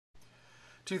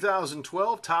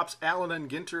2012, Topps Allen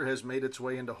Ginter has made its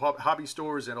way into hobby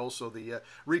stores and also the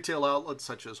retail outlets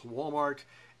such as Walmart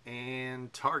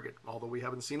and Target. Although we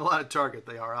haven't seen a lot of Target,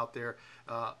 they are out there.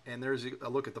 And there's a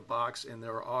look at the box, and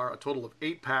there are a total of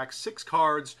 8 packs, 6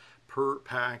 cards per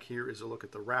pack. Here is a look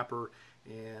at the wrapper,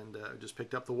 and just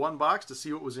picked up the one box to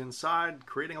see what was inside,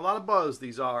 creating a lot of buzz.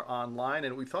 These are online,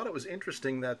 and we thought it was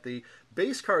interesting that the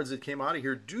base cards that came out of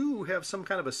here do have some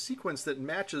kind of a sequence that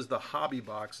matches the hobby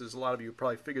boxes. A lot of you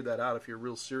probably figured that out if you're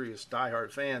real serious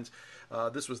diehard fans.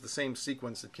 This was the same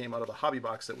sequence that came out of the hobby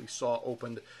box that we saw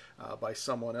opened by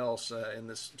someone else in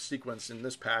this sequence in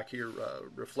this pack here,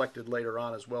 reflected later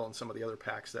on as well in some of the other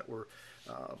packs that were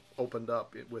opened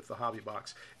up with the hobby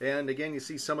box. And again, you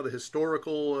see some of the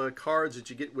historical cards that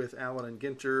you get with Allen and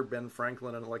Ginter, Ben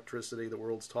Franklin and electricity, the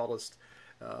world's tallest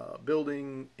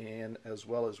building, and as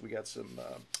well as we got some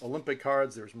Olympic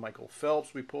cards. There's Michael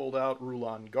Phelps we pulled out,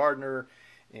 Rulon Gardner,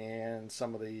 and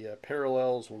some of the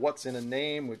parallels, What's in a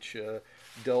Name, which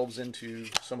delves into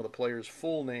some of the players'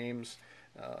 full names.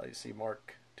 You see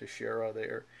Mark Teixeira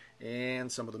there,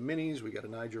 and some of the minis. We got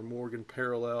a Niger Morgan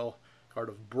parallel, card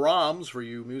of Brahms for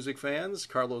you music fans,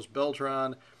 Carlos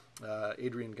Beltran,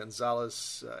 Adrian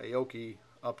Gonzalez, Aoki,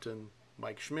 Upton,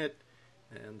 Mike Schmidt,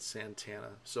 and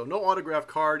Santana. So no autograph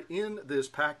card in this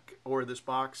pack or this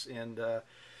box, and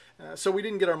so we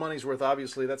didn't get our money's worth.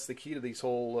 Obviously, that's the key to these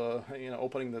whole,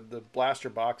 opening the blaster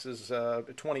boxes.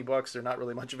 $20, they're not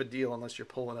really much of a deal unless you're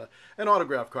pulling an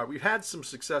autograph card. We've had some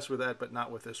success with that, but not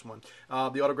with this one.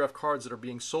 The autograph cards that are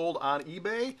being sold on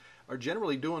eBay are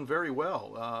generally doing very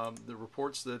well. The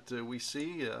reports that we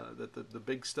see that the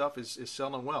big stuff is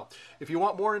selling well. If you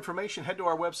want more information, head to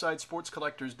our website,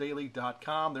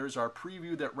 sportscollectorsdaily.com. There's our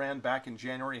preview that ran back in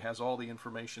January. It has all the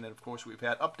information, and of course we've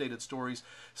had updated stories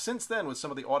since then with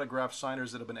some of the autograph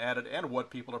signers that have been added and what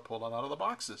people are pulling out of the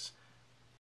boxes.